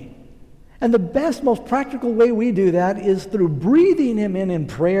me. And the best, most practical way we do that is through breathing him in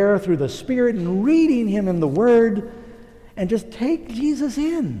prayer, through the Spirit, and reading him in the Word, and just take Jesus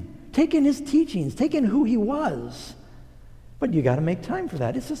in. Take in his teachings. Take in who he was. But you got to make time for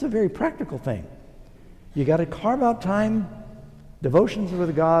that. It's just a very practical thing. You got to carve out time. Devotions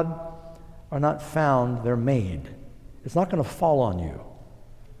with God are not found, they're made. It's not going to fall on you.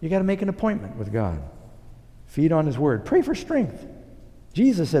 You got to make an appointment with God. Feed on his word. Pray for strength.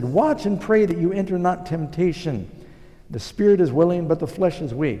 Jesus said, watch and pray that you enter not temptation. The spirit is willing, but the flesh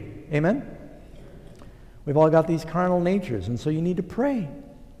is weak. Amen? We've all got these carnal natures, and so you need to pray.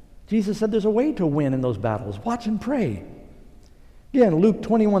 Jesus said there's a way to win in those battles. Watch and pray. Again, Luke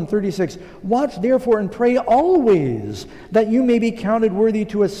 21:36, watch therefore and pray always, that you may be counted worthy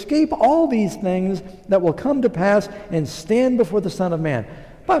to escape all these things that will come to pass and stand before the Son of Man.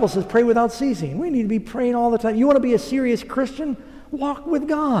 The Bible says pray without ceasing. We need to be praying all the time. You want to be a serious Christian? Walk with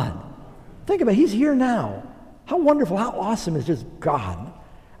God. Think about it. He's here now. How wonderful, how awesome is just God.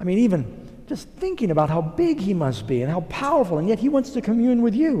 I mean, even just thinking about how big he must be and how powerful, and yet he wants to commune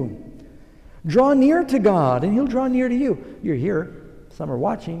with you. Draw near to God, and he'll draw near to you. You're here. Some are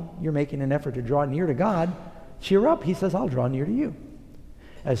watching. You're making an effort to draw near to God. Cheer up. He says, I'll draw near to you.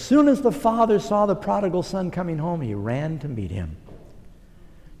 As soon as the father saw the prodigal son coming home, he ran to meet him.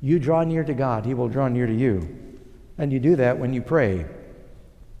 You draw near to God, he will draw near to you. And you do that when you pray.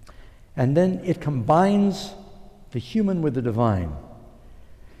 And then it combines the human with the divine.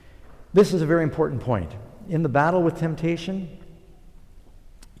 This is a very important point. In the battle with temptation,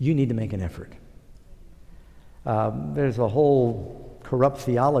 you need to make an effort. There's a whole corrupt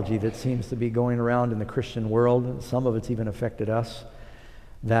theology that seems to be going around in the Christian world. Some of it's even affected us.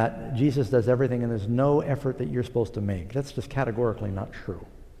 That Jesus does everything and there's no effort that you're supposed to make. That's just categorically not true.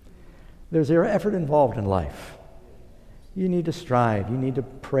 There's effort involved in life. You need to strive. You need to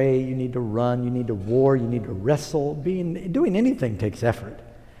pray. You need to run. You need to war. You need to wrestle. Doing anything takes effort.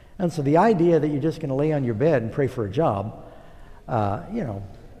 And so the idea that you're just going to lay on your bed and pray for a job, you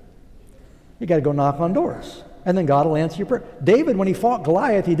got to go knock on doors. And then God will answer your prayer. David, when he fought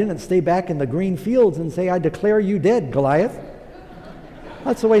Goliath, he didn't stay back in the green fields and say, I declare you dead, Goliath.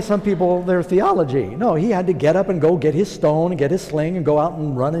 That's the way some people, their theology. No, he had to get up and go get his stone and get his sling and go out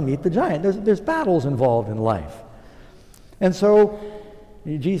and run and meet the giant. There's battles involved in life. And so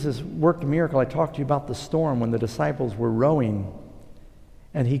Jesus worked a miracle. I talked to you about the storm when the disciples were rowing,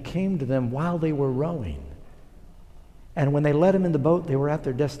 and he came to them while they were rowing. And when they let him in the boat, they were at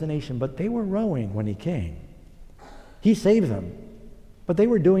their destination, but they were rowing when he came. He saved them, but they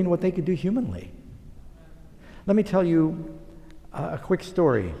were doing what they could do humanly. Let me tell you a quick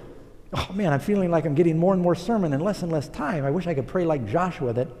story. Oh man, I'm feeling like I'm getting more and more sermon and less time. I wish I could pray like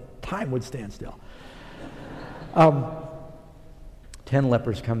Joshua that time would stand still. 10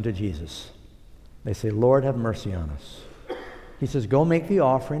 lepers come to Jesus. They say, Lord, have mercy on us. He says, go make the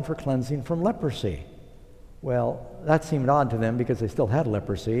offering for cleansing from leprosy. Well, that seemed odd to them because they still had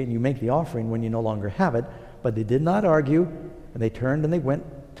leprosy, and you make the offering when you no longer have it. But they did not argue, and they turned and they went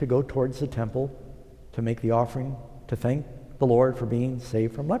to go towards the temple to make the offering, to thank the Lord for being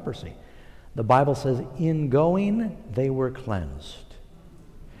saved from leprosy. The Bible says, in going, they were cleansed.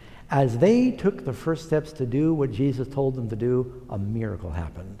 As they took the first steps to do what Jesus told them to do, a miracle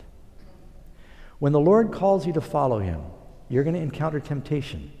happened. When the Lord calls you to follow him, you're going to encounter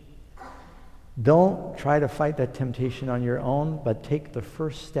temptation. Don't try to fight that temptation on your own, but take the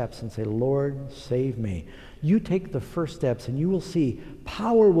first steps and say, Lord, save me. You take the first steps and you will see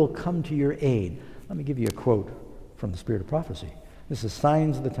power will come to your aid. Let me give you a quote from the Spirit of Prophecy. This is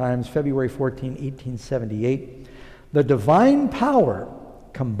Signs of the Times, February 14, 1878. The divine power,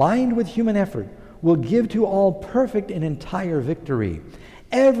 combined with human effort, will give to all perfect and entire victory.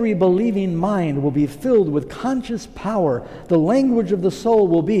 Every believing mind will be filled with conscious power. The language of the soul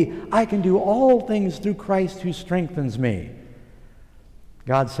will be, I can do all things through Christ who strengthens me.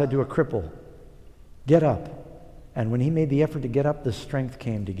 God said to a cripple, get up. And when he made the effort to get up, the strength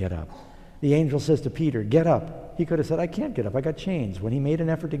came to get up. The angel says to Peter, get up. He could have said, I can't get up. I got chains. When he made an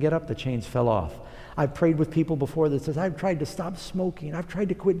effort to get up, the chains fell off. I've prayed with people before that says, I've tried to stop smoking. I've tried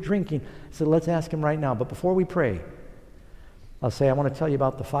to quit drinking. I said, let's ask him right now. But before we pray, I'll say, I want to tell you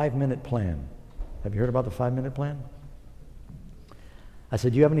about the 5-minute plan. Have you heard about the 5-minute plan? I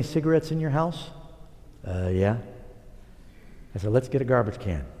said, do you have any cigarettes in your house? Yeah. I said, let's get a garbage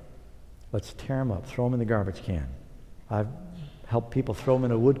can. Let's tear them up, throw them in the garbage can. I've helped people throw them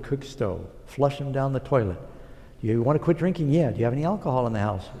in a wood-cooked stove, flush them down the toilet. You want to quit drinking? Yeah. Do you have any alcohol in the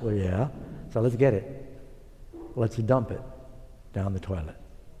house? Well, yeah. So let's get it. Let's dump it down the toilet.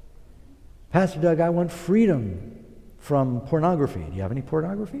 Pastor Doug, I want freedom from pornography. Do you have any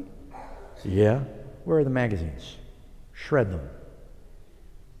pornography? Yeah. Where are the magazines? Shred them.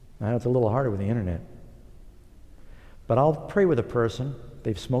 I know it's a little harder with the internet. But I'll pray with a person.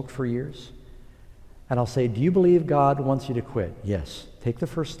 They've smoked for years. And I'll say, do you believe God wants you to quit? Yes. Take the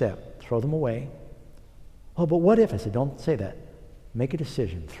first step. Throw them away. Oh, but what if? I said, don't say that. Make a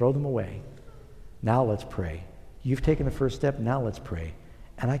decision. Throw them away. Now let's pray. You've taken the first step. Now let's pray.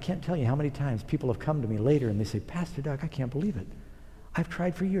 And I can't tell you how many times people have come to me later and they say, Pastor Doug, I can't believe it. I've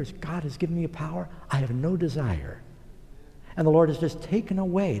tried for years. God has given me a power. I have no desire. And the Lord has just taken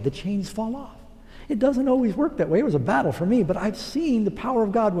away. The chains fall off. It doesn't always work that way. It was a battle for me, but I've seen the power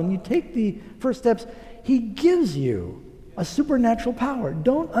of God. When you take the first steps, He gives you a supernatural power.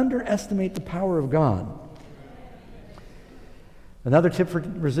 Don't underestimate the power of God. Another tip for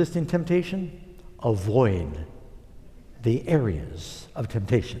resisting temptation: avoid the areas of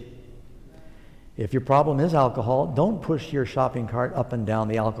temptation. If your problem is alcohol, don't push your shopping cart up and down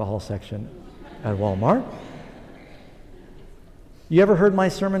the alcohol section at Walmart. You ever heard my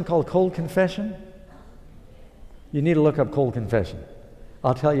sermon called Cold Confession? You need to look up Cold Confession.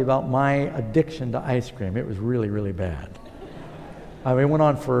 I'll tell you about my addiction to ice cream. It was really, really bad. I mean, it went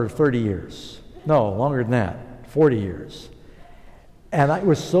on for 30 years. No, longer than that, 40 years. And it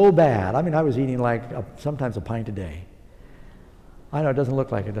was so bad. I mean, I was eating like sometimes a pint a day. I know it doesn't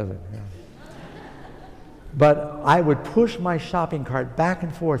look like it, does it? Yeah. But I would push my shopping cart back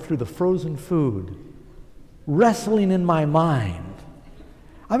and forth through the frozen food, wrestling in my mind.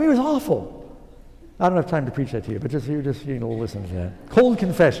 I mean, it was awful. I don't have time to preach that to you, but you listen to that. Cold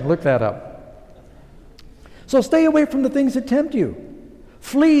Confession, look that up. So stay away from the things that tempt you.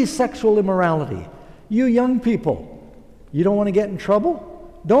 Flee sexual immorality. You young people, you don't want to get in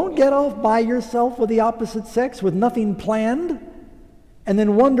trouble? Don't get off by yourself with the opposite sex with nothing planned and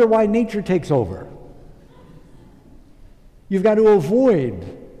then wonder why nature takes over. You've got to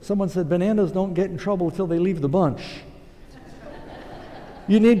avoid. Someone said bananas don't get in trouble until they leave the bunch.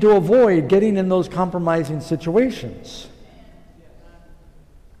 You need to avoid getting in those compromising situations.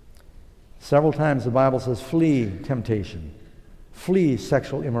 Several times the Bible says, flee temptation. Flee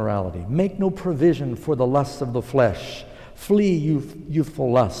sexual immorality. Make no provision for the lusts of the flesh. Flee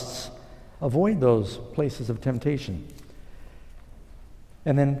youthful lusts. Avoid those places of temptation.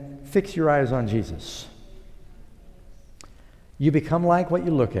 And then fix your eyes on Jesus. You become like what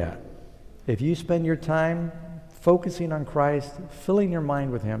you look at. If you spend your time focusing on Christ, filling your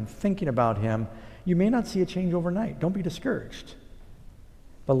mind with Him, thinking about Him, you may not see a change overnight. Don't be discouraged.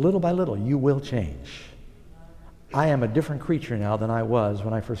 But little by little, you will change. I am a different creature now than I was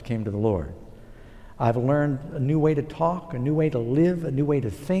when I first came to the Lord. I've learned a new way to talk, a new way to live, a new way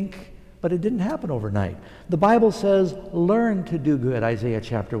to think, but it didn't happen overnight. The Bible says, learn to do good, Isaiah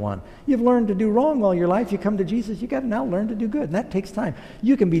chapter 1. You've learned to do wrong all your life. You come to Jesus, you got to now learn to do good, and that takes time.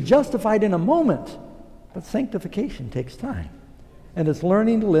 You can be justified in a moment, but sanctification takes time. And it's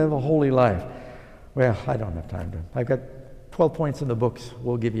learning to live a holy life. Well, I don't have time to. I've got 12 points in the books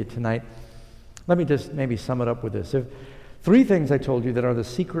we'll give you tonight. Let me just maybe sum it up with this. 3 things I told you that are the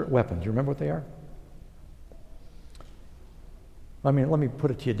secret weapons. You remember what they are? I mean, let me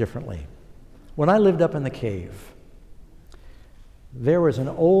put it to you differently. When I lived up in the cave, there was an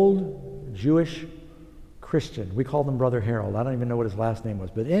old Jewish Christian. We called him Brother Harold. I don't even know what his last name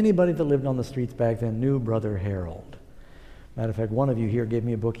was, but anybody that lived on the streets back then knew Brother Harold. Matter of fact, one of you here gave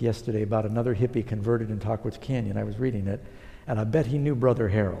me a book yesterday about another hippie converted in Tahquitz Canyon. I was reading it, and I bet he knew Brother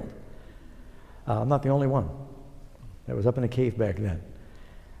Harold. I'm not the only one that was up in a cave back then.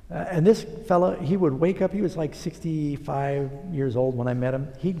 And this fella, he would wake up, he was like 65 years old when I met him.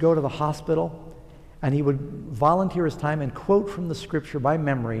 He'd go to the hospital, and he would volunteer his time and quote from the scripture by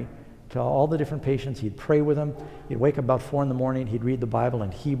memory to all the different patients. He'd pray with them. He'd wake up about 4 a.m. He'd read the Bible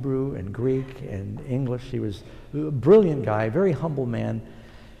in Hebrew and Greek and English. He was a brilliant guy, very humble man.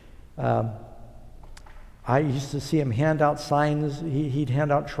 I used to see him hand out signs. He'd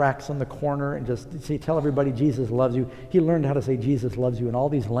hand out tracts on the corner and just say, tell everybody Jesus loves you. He learned how to say Jesus loves you in all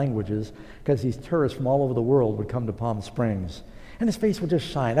these languages because these tourists from all over the world would come to Palm Springs. And his face would just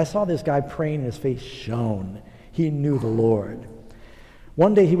shine. I saw this guy praying and his face shone. He knew the Lord.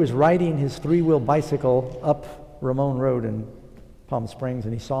 One day he was riding his 3-wheel bicycle up Ramon Road in Palm Springs,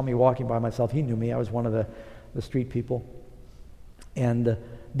 and he saw me walking by myself. He knew me. I was one of the street people. And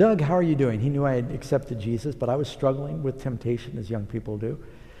Doug, how are you doing? He knew I had accepted Jesus, but I was struggling with temptation, as young people do.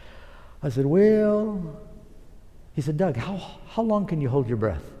 I said, well, he said, Doug, how long can you hold your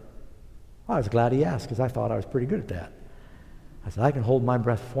breath? I was glad he asked because I thought I was pretty good at that. I said, I can hold my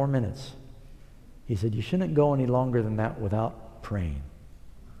breath 4 minutes. He said, you shouldn't go any longer than that without praying.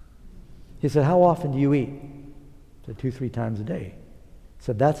 He said, how often do you eat? I said, 2-3 times a day.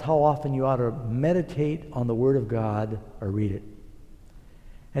 So that's how often you ought to meditate on the Word of God or read it.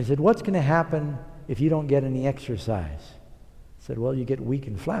 And he said, what's going to happen if you don't get any exercise? I said, well, you get weak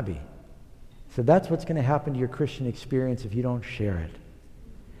and flabby. So that's what's going to happen to your Christian experience if you don't share it.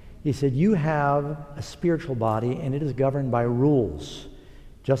 He said, you have a spiritual body and it is governed by rules,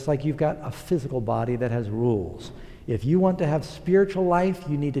 just like you've got a physical body that has rules. If you want to have spiritual life,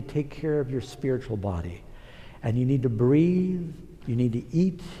 you need to take care of your spiritual body. And you need to breathe, you need to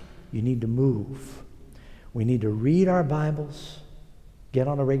eat, you need to move. We need to read our Bibles, get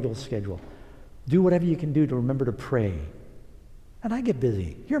on a regular schedule. Do whatever you can do to remember to pray. And I get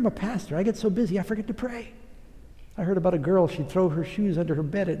busy. Here I'm a pastor. I get so busy I forget to pray. I heard about a girl, she'd throw her shoes under her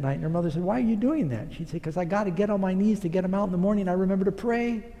bed at night, and her mother said, why are you doing that? She'd say, because I got to get on my knees to get them out in the morning. I remember to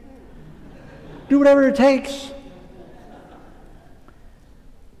pray. Do whatever it takes.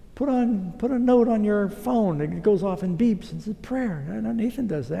 Put a note on your phone. It goes off and beeps and says, prayer. And Nathan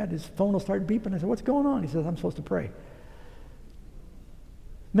does that. His phone will start beeping. I said, what's going on? He says, I'm supposed to pray.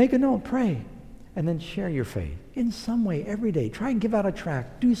 Make a note, pray. And then share your faith in some way every day. Try and give out a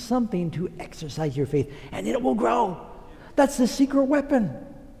tract. Do something to exercise your faith, and it will grow. That's the secret weapon.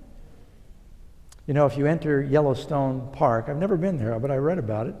 You know, if you enter Yellowstone Park, I've never been there, but I read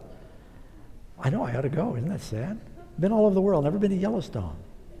about it. I know I ought to go. Isn't that sad? Been all over the world, never been to Yellowstone.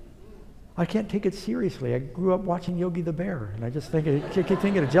 I can't take it seriously. I grew up watching Yogi the Bear, and I just keep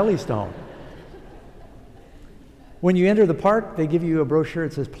thinking of Jellystone. When you enter the park, they give you a brochure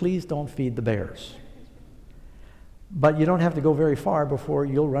that says, please don't feed the bears. But you don't have to go very far before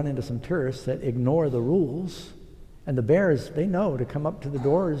you'll run into some tourists that ignore the rules. And the bears, they know to come up to the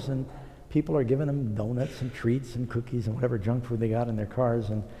doors, and people are giving them donuts and treats and cookies and whatever junk food they got in their cars.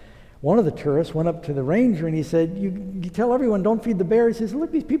 And one of the tourists went up to the ranger and he said, you tell everyone don't feed the bears. He says,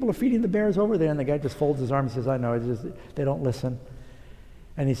 look, these people are feeding the bears over there. And the guy just folds his arms and says, I know, it's just, they don't listen.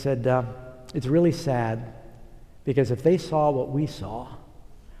 And he said, it's really sad. Because if they saw what we saw,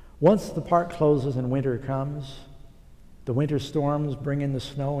 once the park closes and winter comes, the winter storms bring in the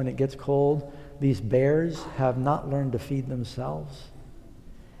snow and it gets cold, these bears have not learned to feed themselves.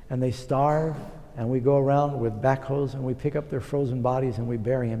 And they starve, and we go around with backhoes and we pick up their frozen bodies and we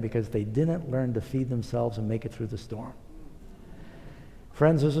bury them because they didn't learn to feed themselves and make it through the storm.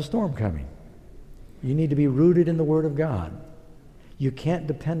 Friends, there's a storm coming. You need to be rooted in the Word of God. You can't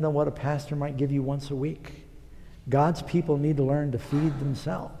depend on what a pastor might give you once a week. God's people need to learn to feed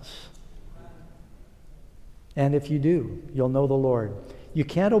themselves. And if you do, you'll know the Lord. You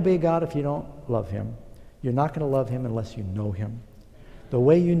can't obey God if you don't love Him. You're not going to love Him unless you know Him. The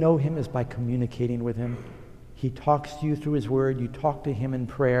way you know Him is by communicating with Him. He talks to you through His Word. You talk to Him in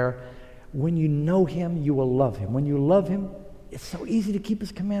prayer. When you know Him, you will love Him. When you love Him, it's so easy to keep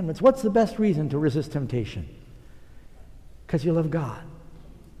His commandments. What's the best reason to resist temptation? Because you love God.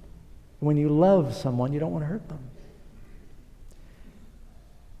 When you love someone, you don't want to hurt them.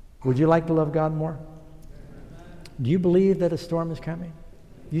 Would you like to love God more? Do you believe that a storm is coming?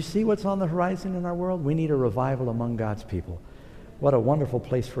 You see what's on the horizon in our world? We need a revival among God's people. What a wonderful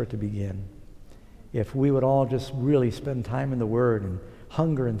place for it to begin. If we would all just really spend time in the Word and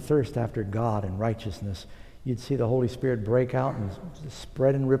hunger and thirst after God and righteousness, you'd see the Holy Spirit break out and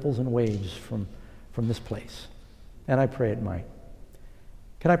spread in ripples and waves from this place. And I pray it might.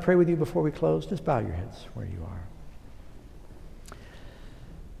 Can I pray with you before we close? Just bow your heads where you are.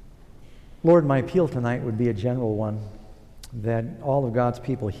 Lord, my appeal tonight would be a general one, that all of God's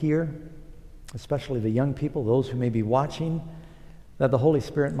people here, especially the young people, those who may be watching, that the Holy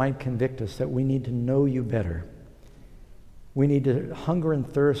Spirit might convict us that we need to know you better. We need to hunger and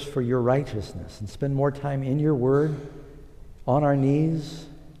thirst for your righteousness and spend more time in your word, on our knees,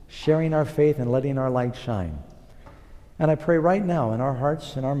 sharing our faith and letting our light shine. And I pray right now in our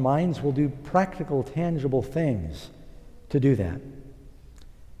hearts and our minds we'll do practical, tangible things to do that.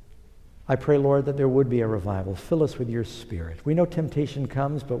 I pray, Lord, that there would be a revival. Fill us with your Spirit. We know temptation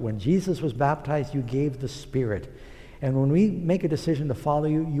comes, but when Jesus was baptized, you gave the Spirit. And when we make a decision to follow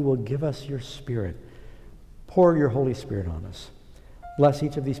you, you will give us your Spirit. Pour your Holy Spirit on us. Bless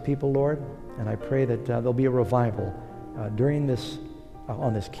each of these people, Lord, and I pray that there'll be a revival during this,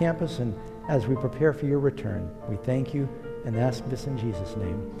 on this campus, and as we prepare for your return. We thank you and ask this in Jesus'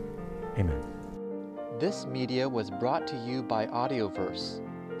 name. Amen. This media was brought to you by Audioverse,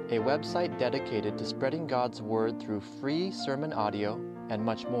 a website dedicated to spreading God's Word through free sermon audio and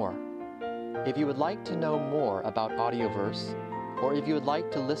much more. If you would like to know more about Audioverse, or if you would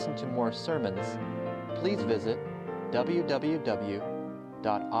like to listen to more sermons, please visit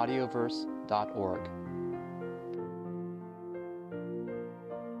www.audioverse.org.